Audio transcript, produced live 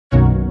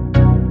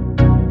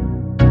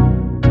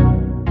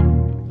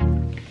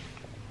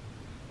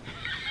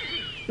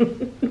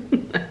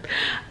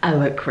I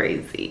look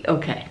crazy.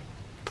 Okay.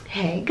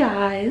 Hey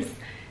guys,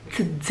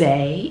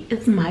 today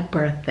is my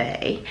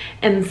birthday,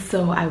 and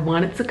so I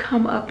wanted to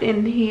come up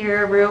in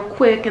here real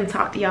quick and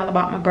talk to y'all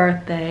about my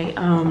birthday.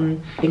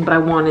 But I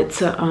wanted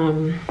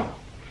to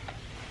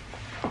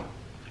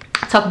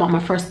talk about my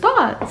first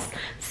thoughts.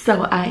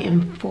 So I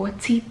am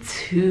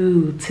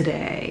 42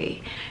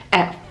 today.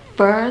 At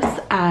first,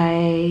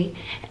 I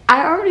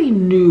already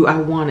knew I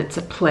wanted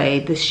to play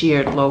this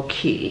year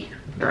low-key.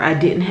 I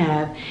didn't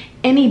have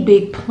any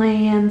big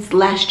plans.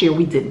 Last year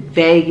we did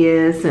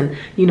Vegas, and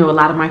you know, a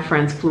lot of my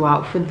friends flew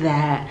out for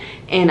that,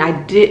 and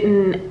I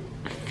didn't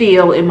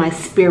feel in my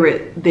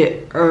spirit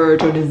the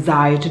urge or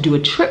desire to do a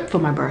trip for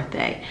my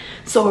birthday.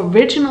 So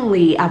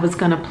originally I was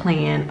gonna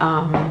plan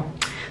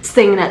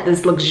staying at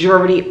this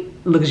luxury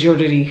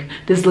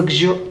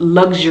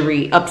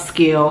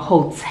upscale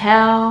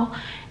hotel,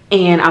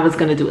 and I was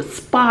gonna do a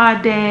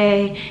spa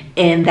day,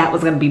 and that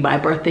was gonna be my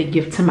birthday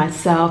gift to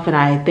myself. And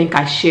I think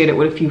I shared it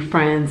with a few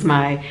friends,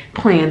 my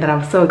plan that I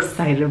was so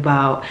excited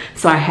about.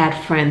 So I had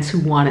friends who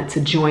wanted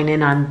to join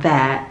in on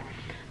that.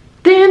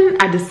 Then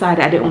I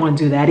decided I didn't want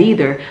to do that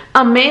either,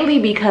 mainly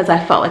because I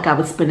felt like I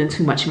was spending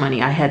too much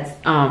money. I had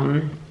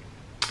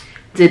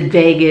did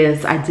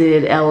Vegas, I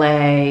did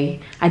LA,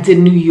 I did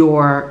New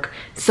York,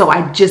 so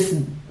I just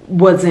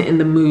wasn't in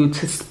the mood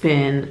to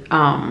spend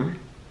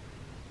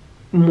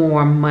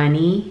more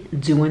money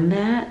doing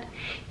that.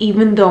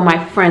 Even though my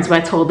friends,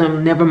 when I told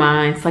them never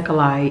mind, it's like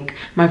alike,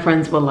 my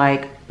friends were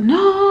like,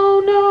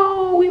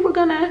 no, we were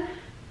gonna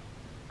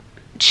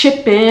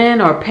chip in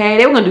or pay.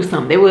 They were gonna do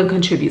something. They were gonna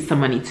contribute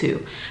some money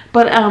too.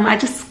 But I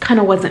just kind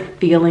of wasn't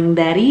feeling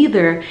that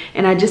either,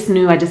 and I just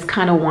knew I just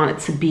kind of wanted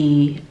to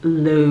be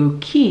low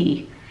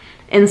key.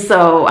 And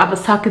so I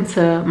was talking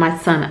to my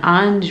son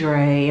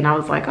Andre, and I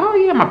was like, oh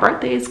yeah, my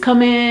birthday is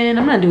coming,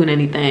 I'm not doing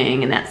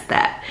anything, and that's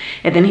that.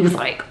 And then he was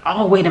like,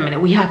 oh wait a minute,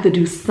 we have to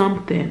do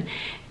something.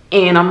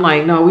 And I'm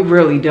like, no, we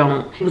really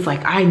don't. He was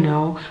like, I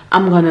know,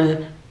 I'm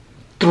gonna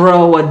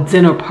throw a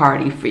dinner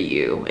party for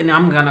you, and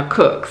I'm gonna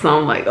cook. So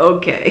I'm like,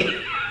 okay.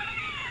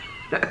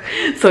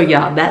 So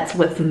y'all, that's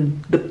what's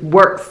in the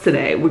works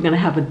today. We're gonna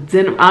have a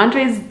dinner.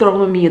 Andre's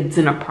throwing me a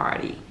dinner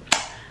party.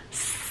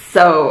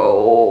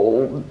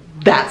 So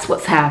that's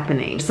what's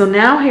happening. So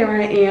now here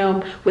I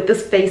am with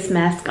this face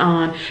mask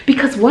on,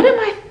 because what am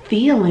I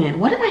feeling?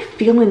 What am I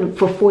feeling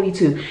for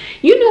 42?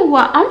 You know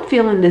what? I'm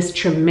feeling this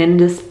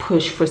tremendous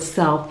push for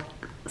I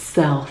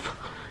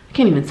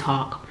can't even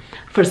talk,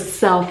 for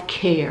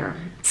self-care.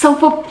 So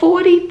for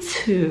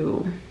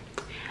 42,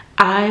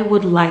 I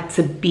would like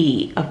to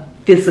be a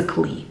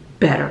physically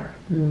better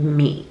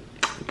me.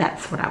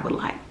 That's what I would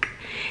like.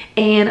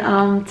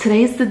 And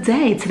today's the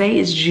day. Today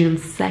is June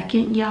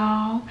 2nd,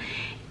 y'all.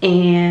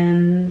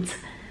 And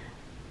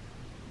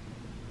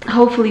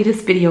hopefully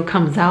this video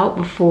comes out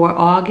before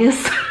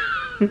August.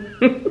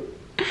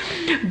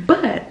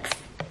 But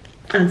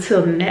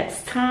until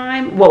next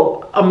time,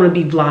 well, I'm gonna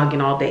be vlogging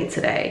all day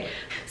today.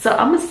 So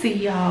I'm gonna see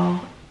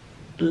y'all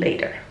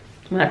later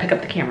when I pick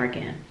up the camera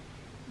again.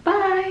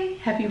 Bye.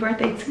 Happy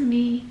birthday to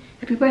me.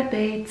 Happy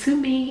birthday to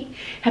me.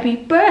 Happy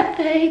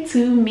birthday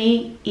to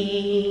me.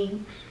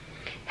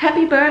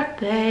 Happy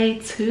birthday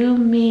to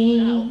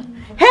me.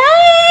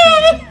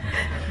 Hey!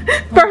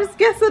 First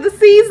guest of the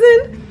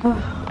season.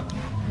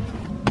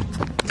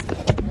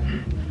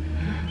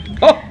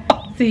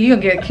 See, you're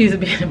gonna get accused of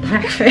being a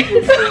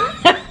blackface.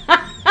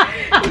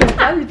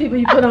 All these people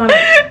you put on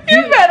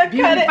you better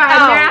cut it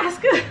out.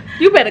 Mask.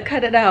 You better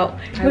cut it out.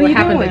 What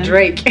happened with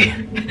Drake?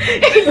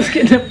 He was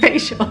getting a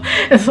facial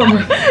and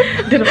someone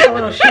did a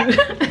photo shoot.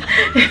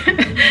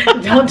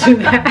 Don't do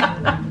that.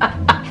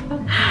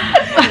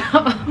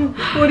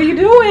 What are you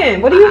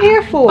doing? What are you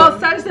here for? Well,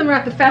 Saturday summer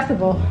at the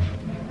festival,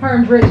 her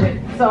and Bridget.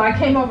 So I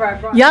came over. I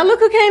brought y'all look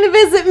who came to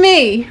visit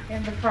me.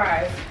 And the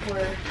fries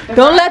were.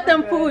 Don't let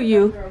them fool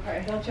you.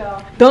 Okay, don't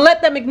y'all. Don't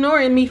let them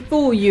ignoring me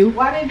fool you.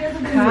 Why they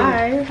visit me?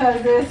 Hi.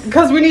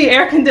 Because we need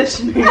air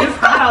conditioning. It's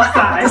hot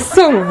outside.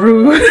 So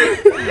rude.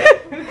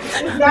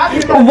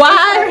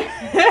 Why?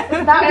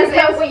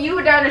 Because when you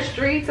were down the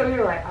street, so we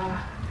were like,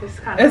 ah. It's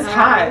kind of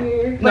hot.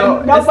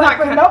 No,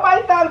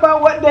 nobody thought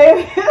about what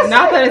day it is.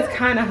 Not that it's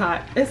kind of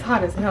hot. It's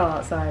hot as hell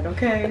outside,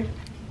 okay?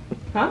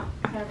 Huh?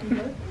 Happy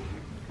birthday.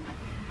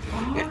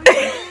 Oh, yeah.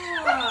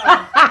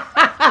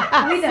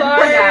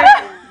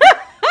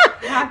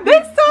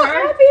 They so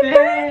happy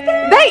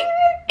birthday. They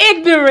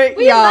ignorant,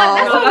 y'all.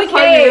 That's what we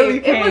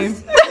came. It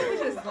was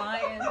just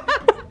lying.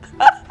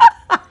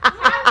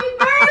 Happy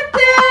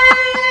birthday!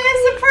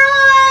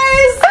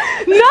 Surprise!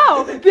 No,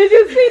 did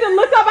you see the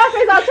look on my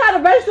face? I was trying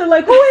to register,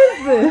 like, who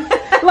is this?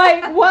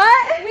 Like,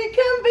 what? We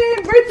come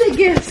being birthday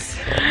gifts.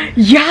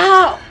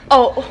 Y'all,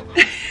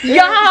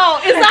 y'all,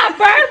 it's our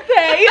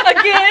birthday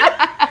again.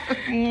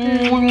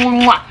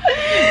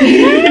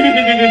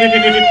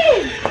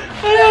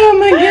 Oh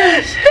my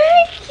gosh.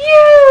 Thank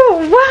you.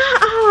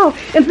 Wow.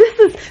 And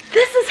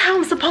this is how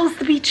I'm supposed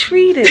to be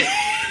treated.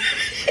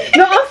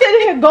 No, I'm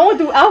sitting here going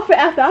through outfit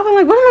after outfit. I'm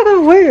like, what am I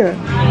gonna wear?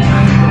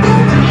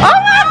 Oh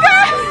my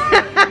God.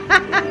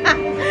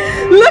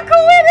 Look who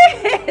it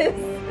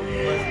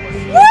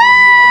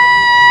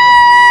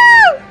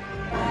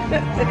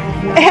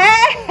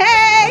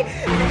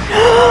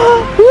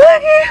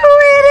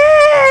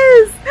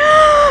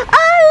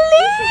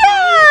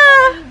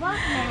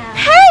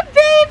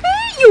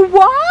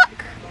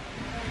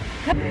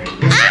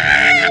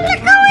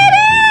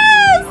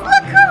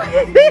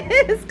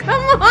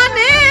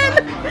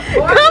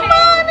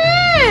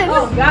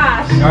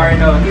You already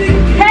know.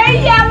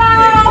 Hey,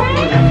 Yellow!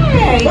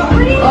 Hey! Oh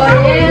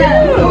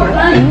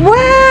yeah.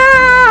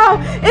 Wow!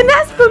 And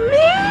that's for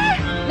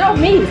me? No,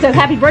 me. It says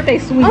happy birthday,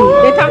 sweetie.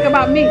 Oh. They're talking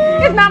about me.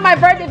 It's not my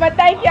birthday, but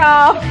thank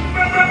y'all.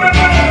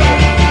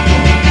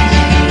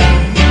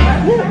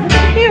 Look at the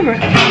camera.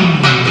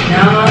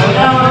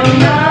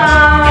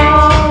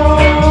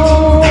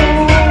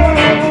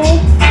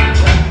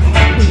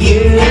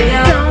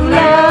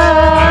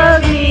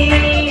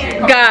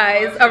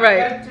 Guys, all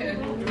right.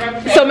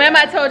 So remember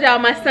I told y'all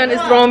my son is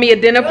throwing me a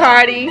dinner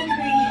party.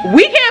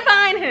 We can't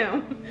find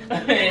him. He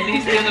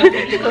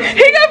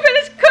gonna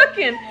finish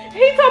cooking.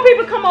 He told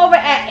people to come over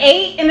at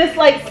 8 and it's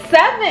like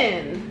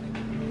 7.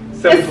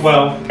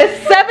 7:12. It's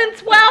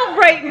 7:12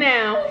 right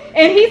now.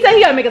 And he said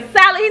he gonna make a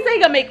salad. He said he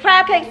gonna make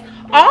crab cakes.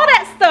 All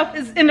that stuff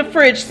is in the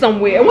fridge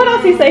somewhere. What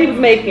else he said he was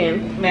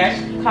making?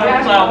 Mashed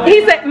cauliflower.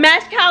 He said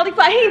mashed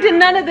cauliflower. He did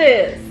none of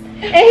this.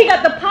 And he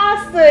got the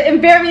pasta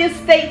in various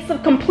states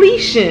of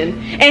completion.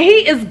 And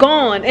he is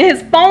gone. And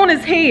his phone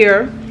is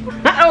here.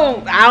 I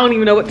don't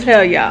even know what to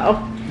tell y'all.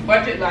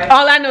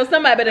 All I know,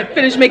 somebody better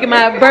finish making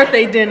my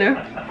birthday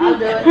dinner. I'll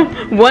do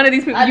it. One of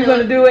these people, you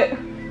gonna do it?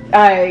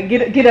 Alright,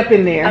 get up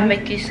in there. I'll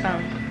make you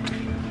some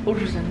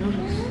oodles and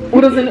noodles.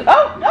 Oodles and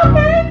oh,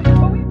 okay.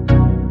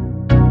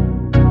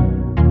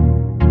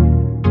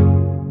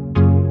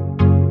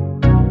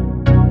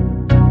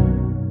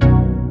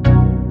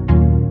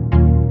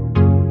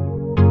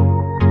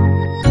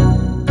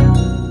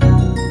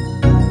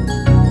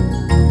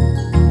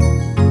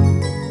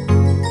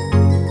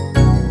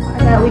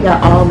 We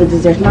got all the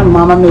desserts. My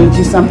mama made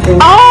you something.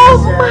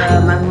 Oh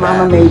my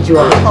mama made you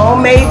a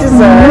homemade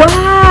dessert.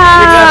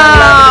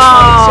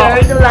 Wow.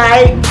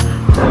 ShareAlike.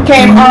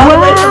 Came all the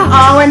way from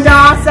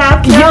Arlington,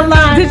 South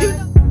Carolina. Did you?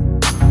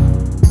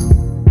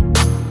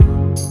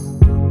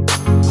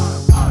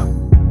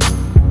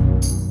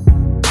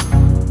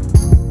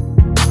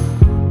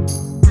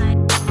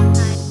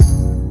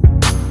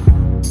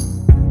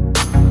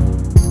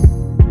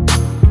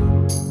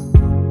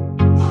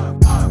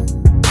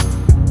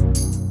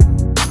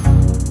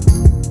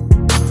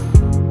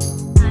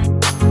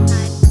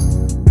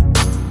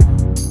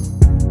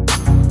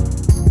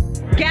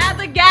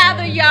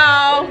 Gather,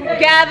 y'all.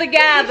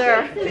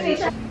 Gather.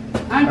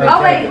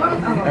 Oh, wait.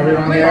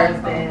 Everyone here?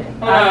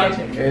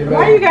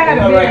 Why you gotta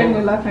be in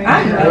the left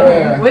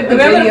hand? With the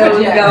videos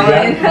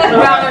going.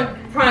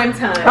 Around prime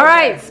time. All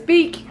right,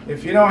 speak.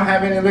 If you don't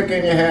have any liquor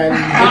in your hand,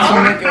 get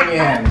some liquor in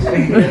your hands.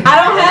 I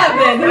don't have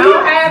any. I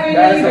don't have any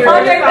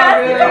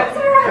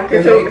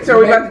either. So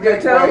we about to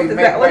get toast? Is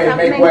that what's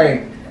happening? Make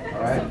way.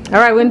 All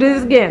right, we're gonna do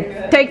this again.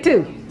 Take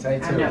 2.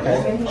 Take 2,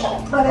 okay?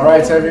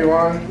 Alright, so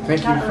everyone,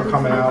 thank you for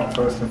coming out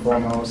first and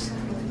foremost.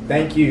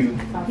 Thank you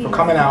for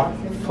coming out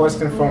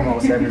first and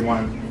foremost,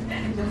 everyone.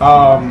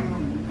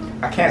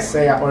 I can't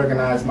say I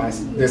organized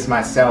this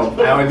myself,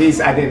 or at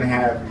least I didn't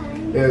have.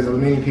 There's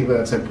many people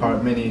that took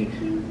part, many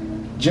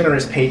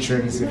generous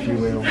patrons, if you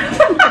will.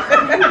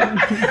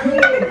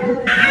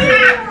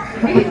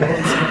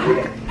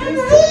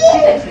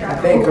 I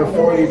think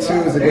 42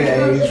 is a good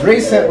age.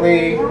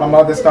 Recently, my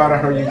mother started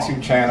her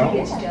YouTube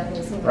channel,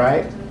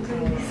 right?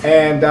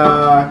 And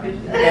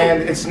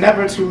it's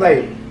never too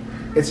late.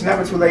 It's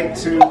never too late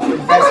to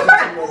invest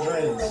into your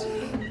dreams.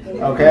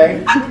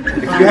 Okay?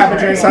 If you have a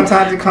dream,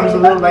 sometimes it comes a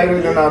little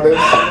later than others.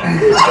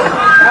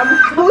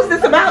 Who's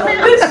this about?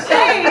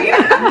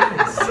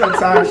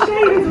 Sometimes,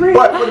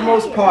 but for the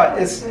most part,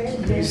 it's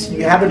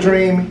you have a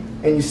dream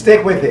and you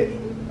stick with it.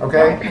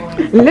 Okay?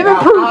 Living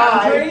proof.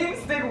 Dream,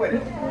 stick with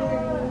it.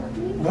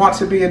 Want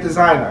to be a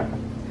designer,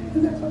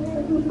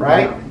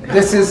 right?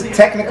 This is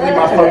technically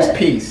my first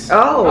piece. The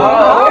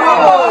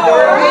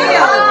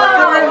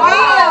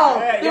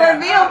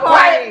reveal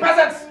party.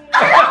 Presents.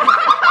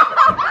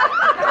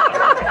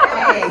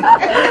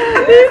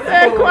 He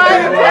said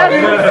quiet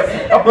presents.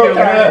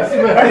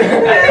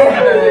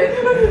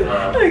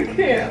 I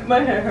can't. My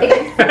hair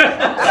hurts.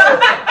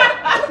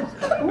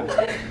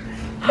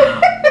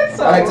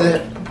 I like to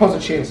propose a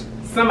cheers.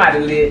 Somebody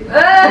lit.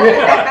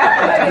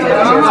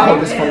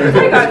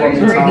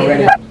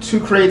 To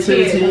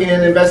creativity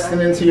and investing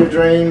into your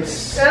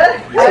dreams. To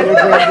your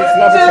dreams, it's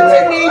never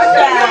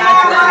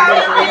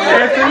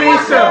too late.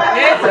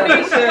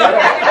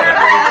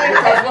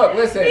 Because look,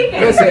 listen.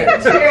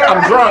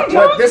 I'm drunk,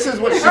 but this is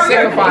what she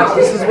signifies.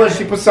 This is what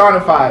she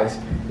personifies.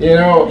 You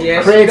know,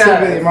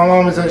 creativity. My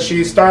mom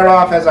she started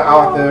off as an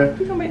author,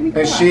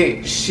 and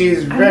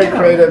she's very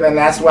creative, and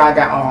that's why I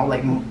got all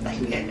like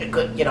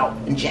good, you know,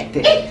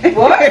 injected.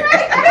 What?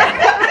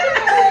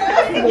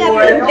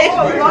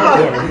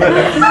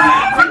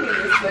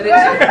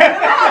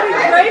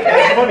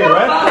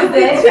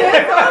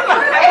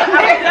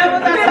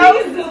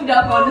 Zoomed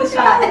up on the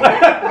shot.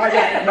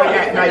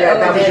 Not yet.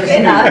 That was just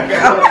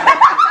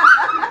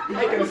me.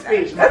 Making a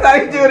speech. That's how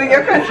you do it in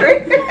your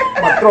country.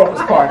 My throat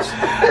was parched.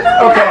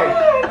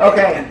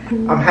 Okay.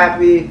 I'm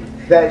happy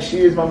that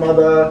she is my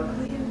mother.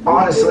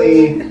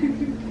 Honestly,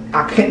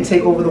 I couldn't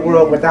take over the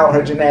world without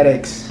her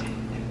genetics.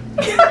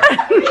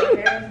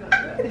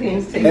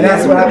 And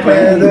that's what I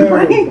plan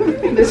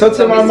to do. So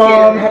to my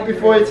mom, happy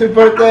 42th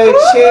birthday.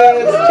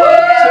 Cheers.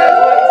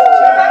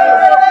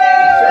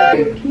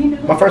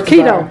 Cheers. My first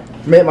design,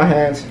 made my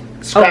hands.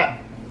 Scrap.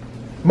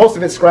 Most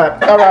of it's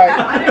scrap. All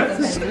right.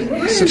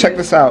 So check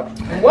this out.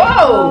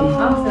 Whoa!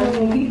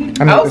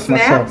 I made this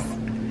myself.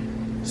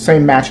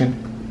 Same matching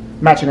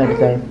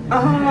everything.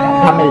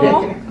 I made it.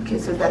 Okay,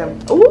 so that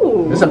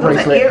ooh. It's a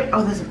bracelet.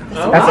 That's an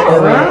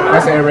earring.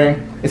 That's an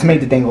earring. It's made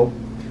to dingle.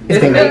 It's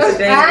dingle.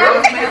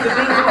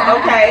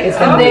 Okay. It's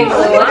the dingle.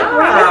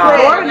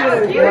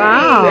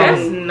 Wow.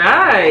 That's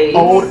nice.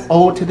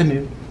 Old to the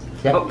new.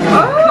 Yep.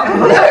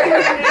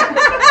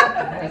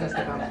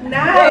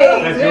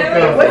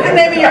 Nice. What's the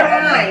name of your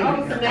line?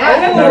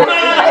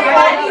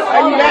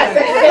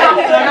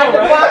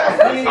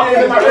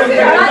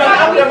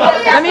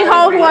 Let me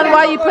hold one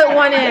while you put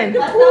one in.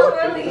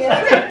 Let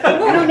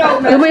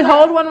me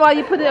hold one while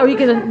you put it, or you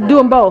can do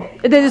them both.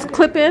 They just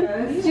clip in?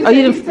 Or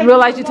you didn't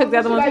realize you took the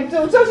other one?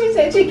 So she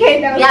said she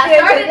came down. Yeah, I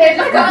started it.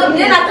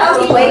 Then I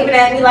thought she waving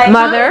at me like,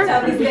 Mother.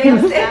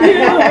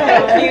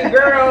 Cute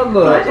girl,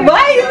 look.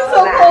 Why are you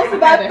so close to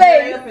my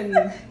face?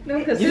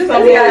 You so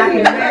look,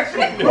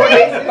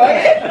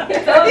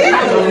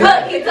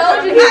 he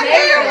told you he made it.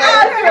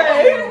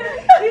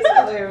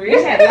 I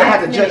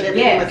had to judge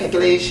every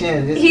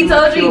calculation. He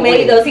told you he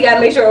made those. He got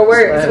to make sure it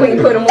works when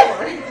you put them on.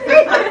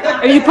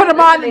 And you put them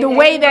on the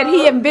way that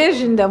he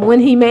envisioned them when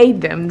he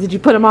made them. Did you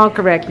put them on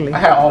correctly? I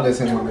had all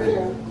this in my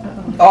vision.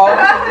 All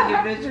in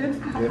your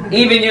vision? Yeah.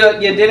 Even your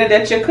dinner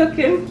that you're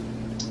cooking?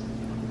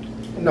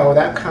 No,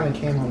 that kind of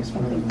came on the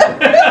spot.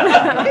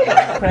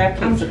 Crab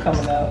cakes are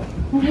coming out.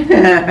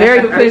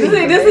 Very pretty.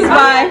 This is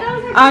why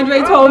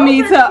Andre told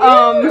me to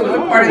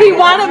he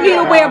wanted me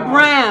to wear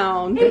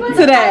brown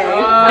today,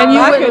 and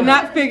I could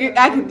not figure.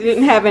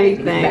 Didn't have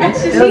anything.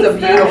 Those are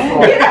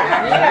beautiful.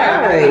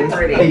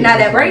 Now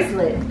that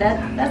bracelet,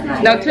 that's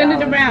nice. No, turn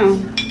it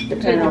around.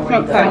 Turn the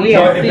front part.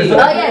 Yeah. Oh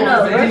yeah,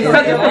 no.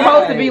 Because it's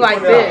supposed to be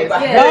like this.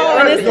 Yeah. Oh,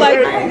 and it's like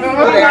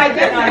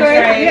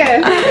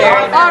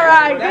yeah. All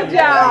right, good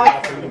job.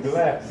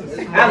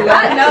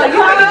 I know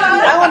you.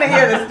 I want to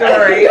hear the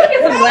story. You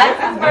get some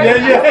glasses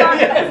first. Yeah.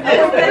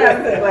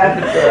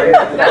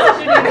 That's what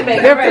you need to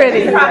make. They're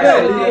pretty. I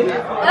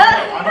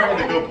had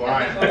to go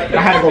blind.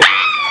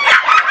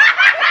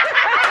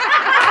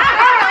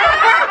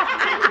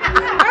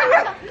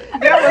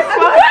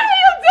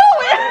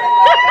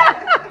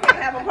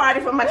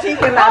 For my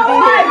chicken and I'll be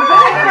here. I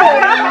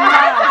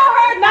told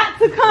her not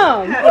to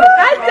come.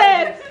 I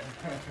said,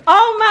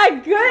 oh my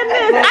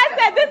goodness. I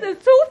said, this is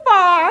too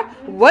far.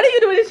 What are you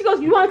doing? And she goes,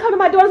 you want to come to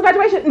my daughter's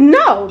graduation?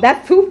 No,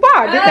 that's too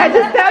far. Did I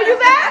just tell you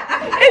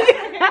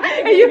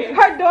that? And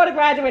her daughter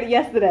graduated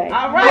yesterday.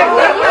 All right.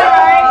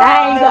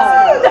 I ain't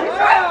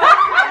going.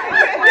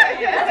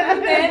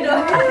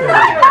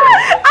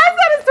 I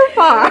said it's too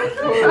far.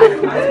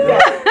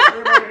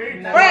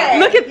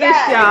 Look at this,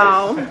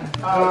 y'all.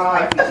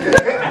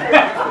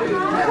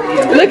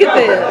 Look at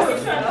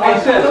this.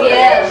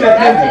 Yeah.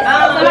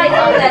 Somebody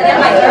told me that. They're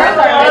like,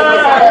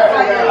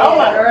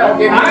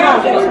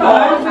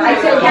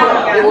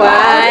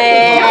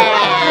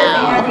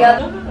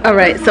 Wow. All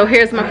right, so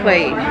here's my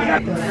plate.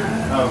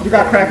 You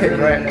got crab cakes,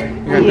 right?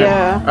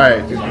 Yeah. All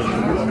right.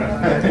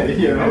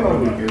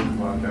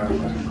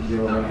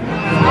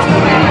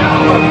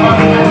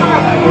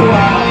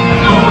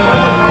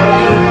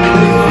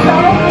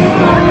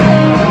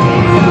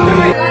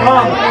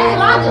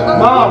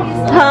 Mom,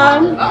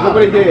 look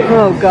what he did.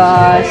 Oh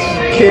gosh.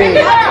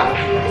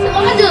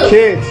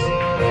 Kids,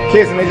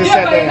 and they just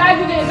sat there.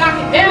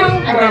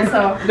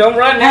 don't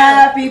run now.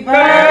 Happy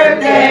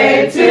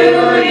birthday to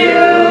you.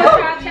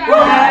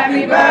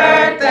 Happy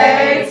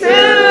birthday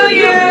to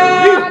you.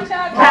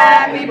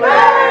 Happy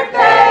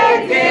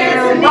birthday,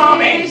 dear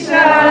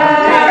Tinesha.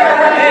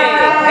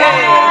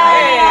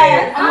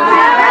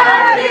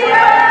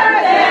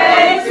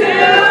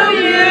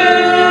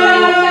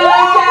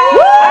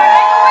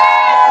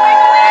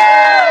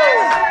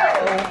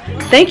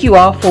 Thank you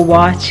all for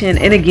watching,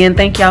 and again,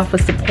 thank y'all for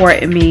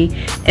supporting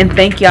me, and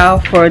thank y'all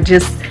for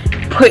just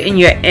putting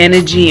your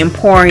energy and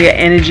pouring your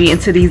energy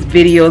into these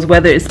videos,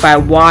 whether it's by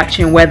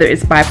watching, whether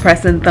it's by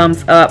pressing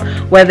thumbs up,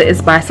 whether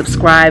it's by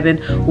subscribing,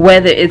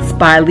 whether it's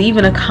by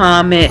leaving a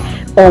comment,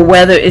 or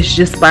whether it's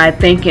just by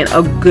thinking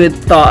a good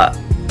thought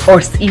or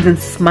even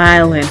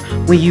smiling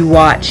when you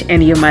watch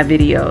any of my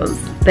videos.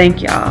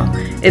 Thank y'all.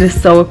 It is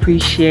so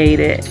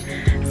appreciated.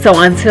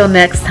 So until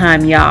next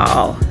time,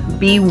 y'all,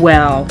 be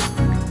well.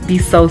 Be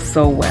so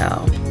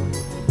well.